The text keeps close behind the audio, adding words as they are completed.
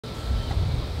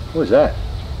What was that?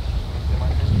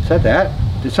 Is that?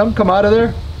 Did something come out of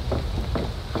there?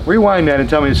 Rewind that and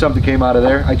tell me if something came out of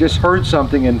there. I just heard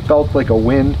something and felt like a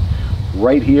wind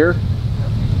right here.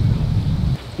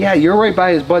 Yeah, you're right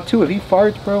by his butt too. If he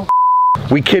farts, bro.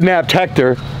 We kidnapped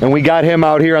Hector and we got him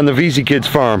out here on the VeezyKids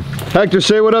farm. Hector,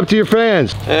 say what up to your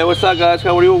fans. Hey, what's up guys?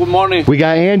 How are you? Good morning. We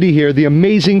got Andy here, the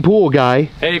amazing pool guy.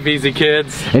 Hey,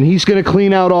 VeezyKids. And he's gonna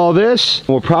clean out all this.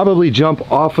 We'll probably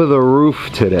jump off of the roof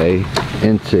today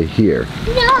into here.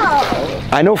 No.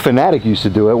 I know Fanatic used to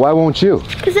do it. Why won't you?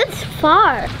 Because it's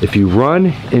far. If you run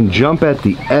and jump at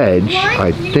the edge,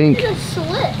 I think...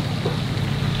 Slip.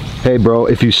 Hey bro,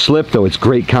 if you slip though, it's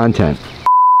great content.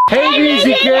 Hey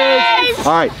VeezyKids!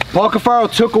 Alright, Paul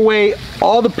Cafaro took away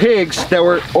all the pigs that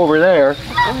were over there,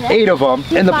 8 of them.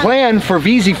 And the plan for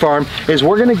Veezy Farm is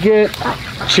we're gonna get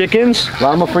chickens,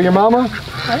 llama for your mama?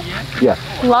 What? Yeah.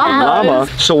 Llama.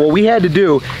 So what we had to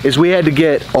do is we had to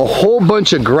get a whole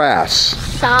bunch of grass.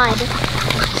 Sod.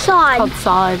 Sod.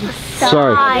 Sod.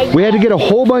 Sorry, we had to get a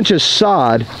whole bunch of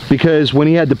sod because when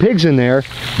he had the pigs in there,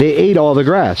 they ate all the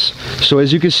grass. So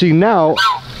as you can see now,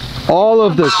 all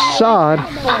of the sod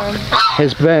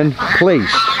has been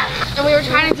placed. And we were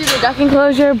trying to do the duck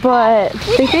enclosure, but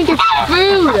they think it's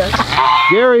food.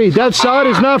 Gary, that sod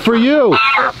is not for you.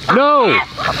 No,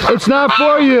 it's not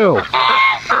for you.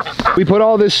 We put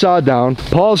all this sod down.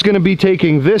 Paul's gonna be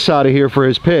taking this out of here for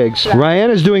his pigs.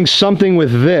 Ryan is doing something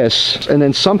with this, and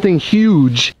then something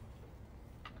huge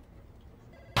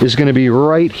is going to be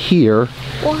right here.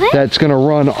 What? That's going to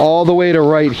run all the way to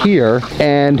right here,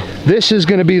 and this is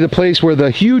going to be the place where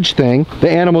the huge thing, the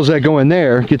animals that go in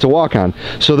there, get to walk on.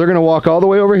 So they're going to walk all the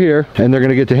way over here, and they're going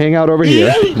to get to hang out over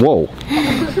here. Whoa.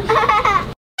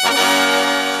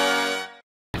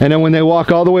 And then when they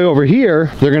walk all the way over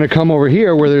here, they're going to come over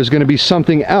here where there's going to be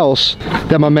something else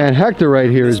that my man Hector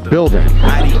right here is building.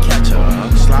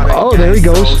 Oh, there he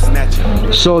goes.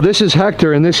 So this is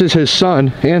Hector, and this is his son,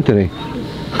 Anthony.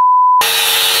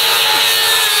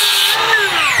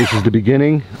 This is the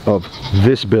beginning of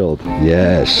this build.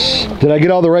 Yes. Did I get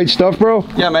all the right stuff, bro?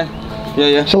 Yeah, man.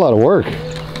 Yeah. It's a lot of work.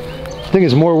 I think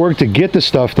it's more work to get the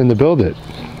stuff than to build it.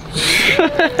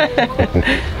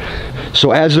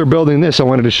 So as they're building this, I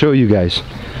wanted to show you guys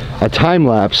a time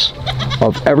lapse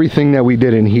of everything that we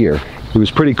did in here. It was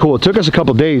pretty cool. It took us a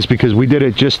couple days because we did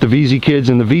it just the VeezyKids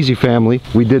and the Veezy family.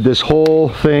 We did this whole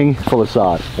thing full of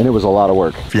sod, and it was a lot of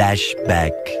work.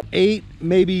 Flashback. 8,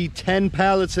 maybe 10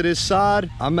 pallets of this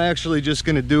sod. I'm actually just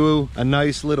gonna do a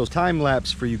nice little time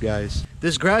lapse for you guys.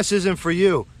 This grass isn't for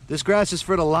you. This grass is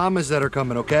for the llamas that are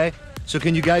coming, okay? So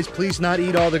can you guys please not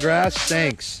eat all the grass?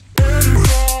 Thanks.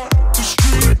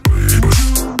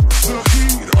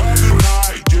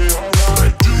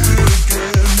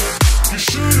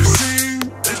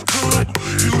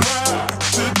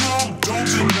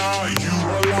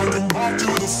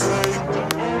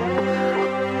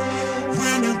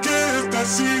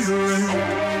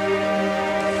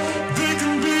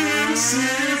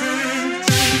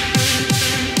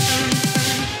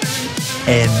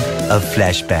 End of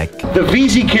flashback. The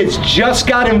VeezyKids just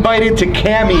got invited to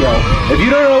Cameo. If you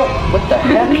don't know, what the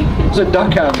heck? There's a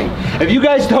duck on me. If you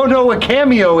guys don't know what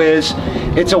Cameo is,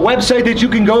 it's a website that you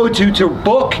can go to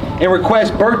book and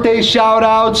request birthday shout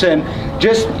outs and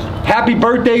just happy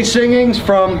birthday singings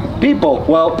from people.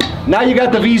 Well, now you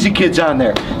got the VeezyKids on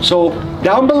there. So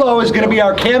down below is gonna be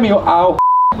our Cameo. Ow.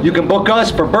 You can book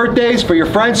us for birthdays, for your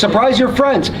friends. Surprise your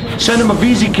friends. Send them a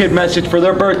VeezyKid message for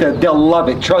their birthday. They'll love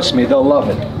it. Trust me, they'll love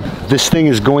it. This thing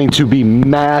is going to be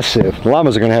massive. The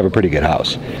llamas are going to have a pretty good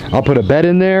house. I'll put a bed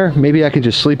in there. Maybe I can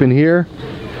just sleep in here.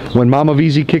 When Mama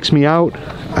Veezy kicks me out,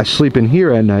 I sleep in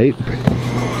here at night.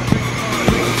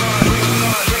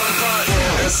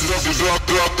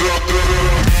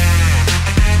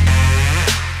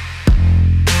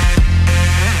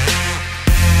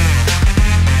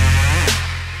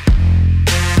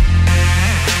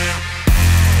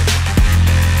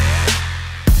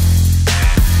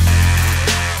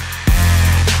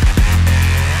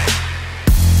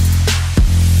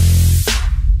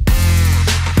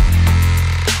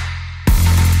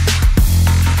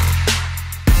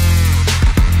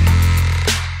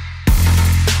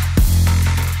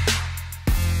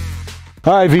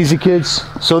 All right,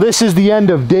 VeezyKids. So this is the end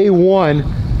of day 1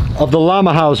 of the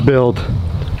llama house build.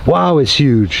 Wow, it's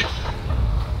huge.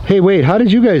 Hey, wait, how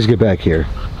did you guys get back here?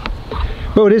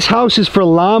 Bro, this house is for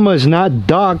llamas, not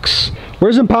ducks.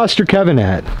 Where's Imposter Kevin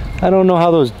at? I don't know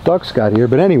how those ducks got here,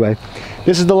 but anyway.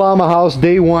 This is the llama house,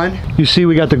 day 1. You see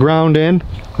we got the ground in,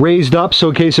 raised up so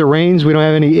in case it rains, we don't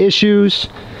have any issues.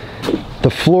 The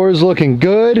floor is looking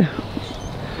good.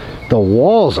 The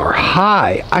walls are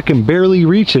high. I can barely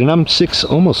reach it, and I'm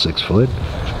almost 6 foot.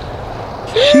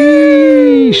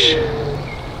 Sheesh.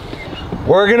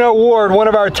 We're gonna award one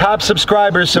of our top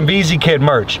subscribers some VeezyKid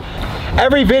merch.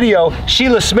 Every video,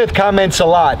 Sheila Smith comments a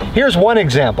lot. Here's one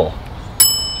example.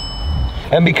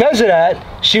 And because of that,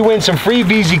 she wins some free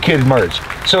VeezyKid merch.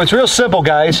 So it's real simple,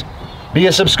 guys. Be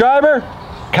a subscriber,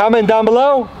 comment down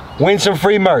below, win some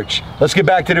free merch. Let's get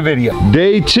back to the video.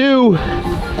 Day 2,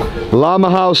 llama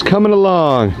house coming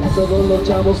along.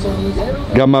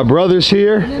 Got my brothers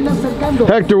here.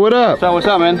 Hector, what up? What's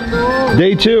up, man?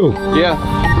 Day 2.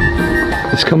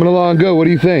 Yeah. It's coming along good. What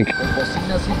do you think?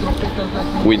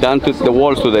 We done to the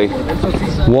walls today.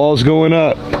 Walls going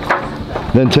up.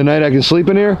 Then tonight I can sleep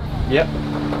in here? Yep.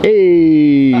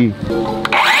 Hey!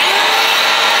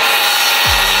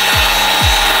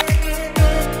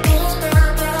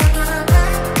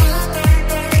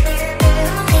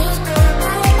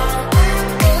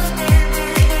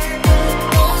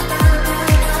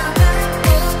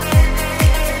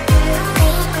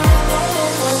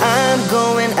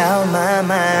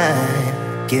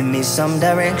 Give me some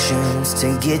directions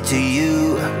to get to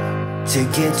you.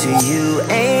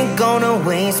 Ain't gonna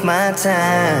waste my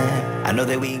time. I know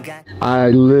that we got. I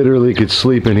literally could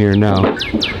sleep in here now.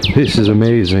 This is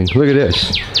amazing. Look at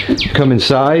this. Come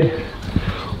inside.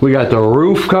 We got the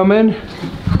roof coming.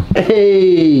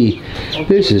 Hey,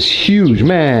 this is huge,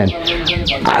 man.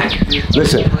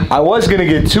 Listen, I was gonna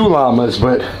get 2 llamas,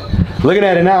 but looking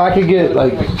at it now, I could get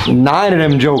like 9 of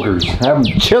them jokers. Have them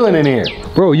chilling in here.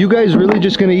 Bro, you guys really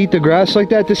just gonna eat the grass like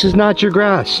that? This is not your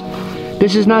grass.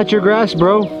 This is not your grass,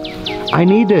 bro. I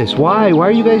need this. Why? Why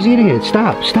are you guys eating it?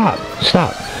 Stop, stop,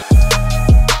 stop.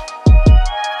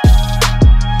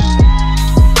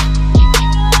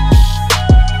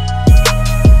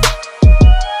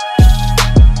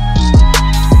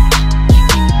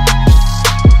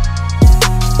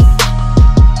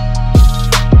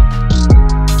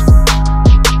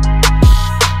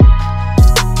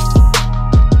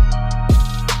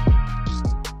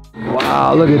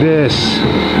 Wow, look at this.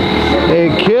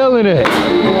 They're killing it.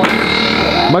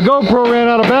 My GoPro ran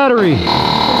out of battery.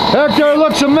 Hector, it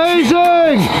looks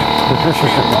amazing. You can't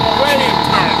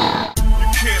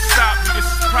stop me, this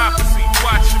is prophecy,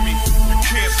 watching me. You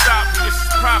can't stop me, this is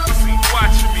prophecy,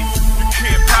 watching me. You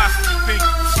can't possibly think,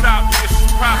 stop me, this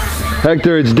is prophecy.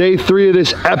 Hector, it's day 3 of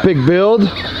this epic build.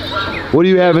 What do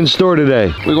you have in store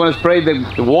today? We're gonna spray the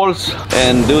walls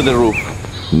and do the roof.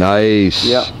 Nice.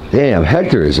 Yeah. Damn,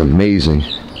 Hector is amazing.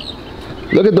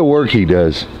 Look at the work he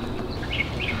does.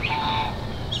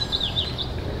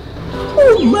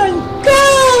 Oh my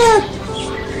God!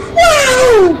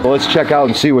 Wow! Well, let's check out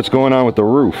and see what's going on with the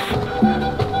roof.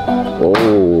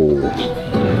 Oh.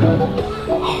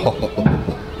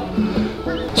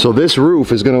 So this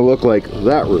roof is gonna look like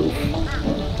that roof.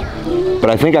 But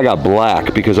I think I got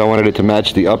black because I wanted it to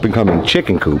match the up and coming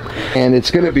chicken coop. And it's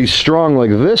gonna be strong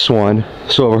like this one,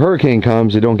 so if a hurricane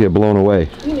comes, it don't get blown away.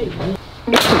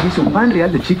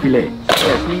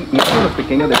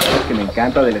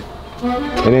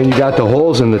 And then you got the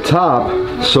holes in the top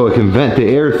so it can vent the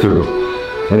air through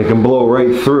and it can blow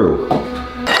right through.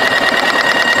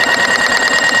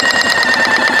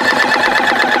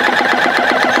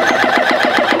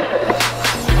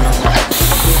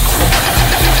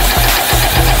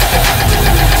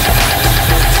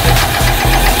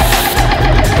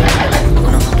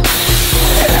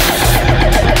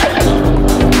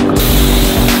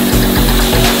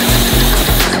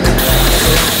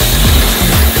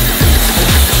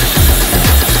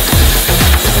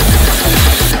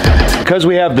 Because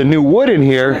we have the new wood in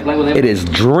here, it is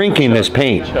drinking this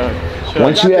paint.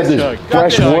 Once you have this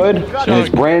fresh wood and it's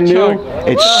brand new,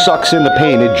 it sucks in the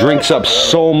paint. It drinks up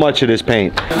so much of this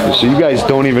paint. So you guys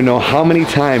don't even know how many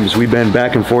times we've been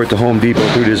back and forth to Home Depot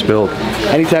through this build.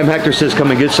 Anytime Hector says come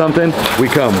and get something, we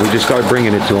come. We just start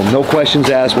bringing it to him. No questions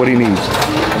asked what he needs.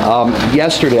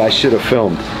 Yesterday I should have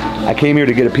filmed. I came here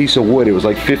to get a piece of wood. It was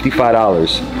like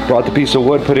 $55. Brought the piece of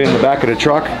wood, put it in the back of the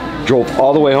truck, drove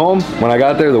all the way home. When I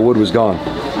got there, the wood was gone.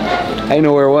 I didn't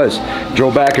know where it was.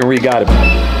 Drove back and re-got it.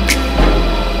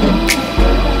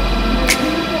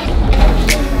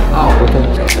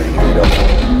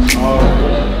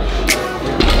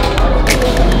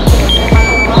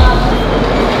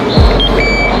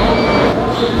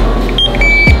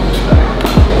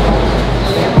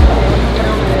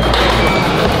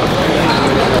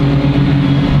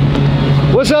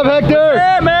 What's up, Hector?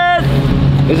 Hey, man!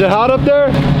 Is it hot up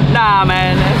there? Nah,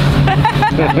 man.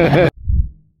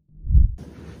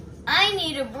 I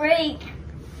need a break.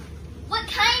 What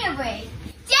kind of break?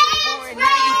 Dance break!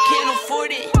 You can't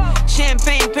afford it.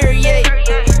 Champagne Perrier.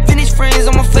 Finish friends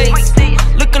on my face.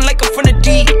 looking like I'm from the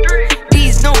deep.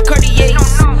 These no Cartiers,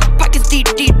 pockets deep,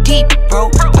 deep, deep, bro.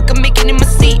 I can make it in my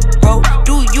seat, bro.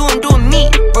 Do you, I'm doing me,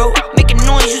 bro. Making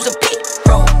noise, use a peep,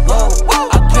 bro. Whoa,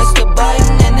 I press the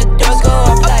button and the doors go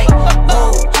off like,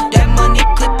 whoa. That money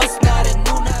clip is not a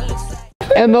new, now looks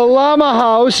like. And the llama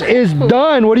house is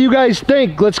done. What do you guys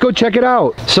think? Let's go check it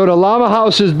out. So the llama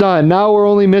house is done. Now we're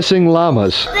only missing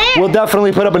llamas. We'll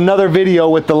definitely put up another video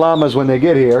with the llamas when they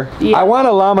get here. Yeah. I want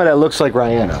a llama that looks like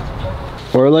Rihanna.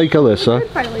 Or like Alyssa.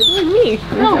 Probably like me.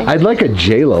 No. I'd like a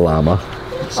Jayla llama.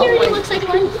 She already looks like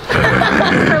one.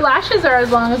 Her lashes are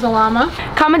as long as a llama.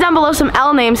 Comment down below some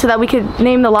L names so that we could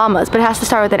name the llamas, but it has to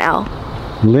start with an L.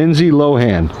 Lindsay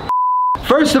Lohan.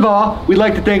 First of all, we'd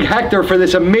like to thank Hector for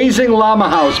this amazing llama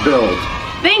house build.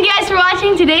 Thank you guys for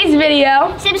watching today's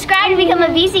video. Subscribe to become a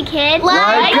Veezy kid.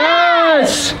 Like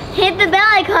us! Hit the bell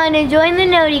icon and join the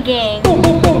Noti gang. Boom,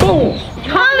 boom, boom, boom.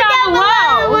 Comment down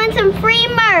below. I want some free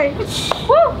merch.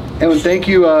 Woo! And thank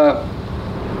you,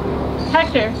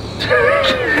 Hector.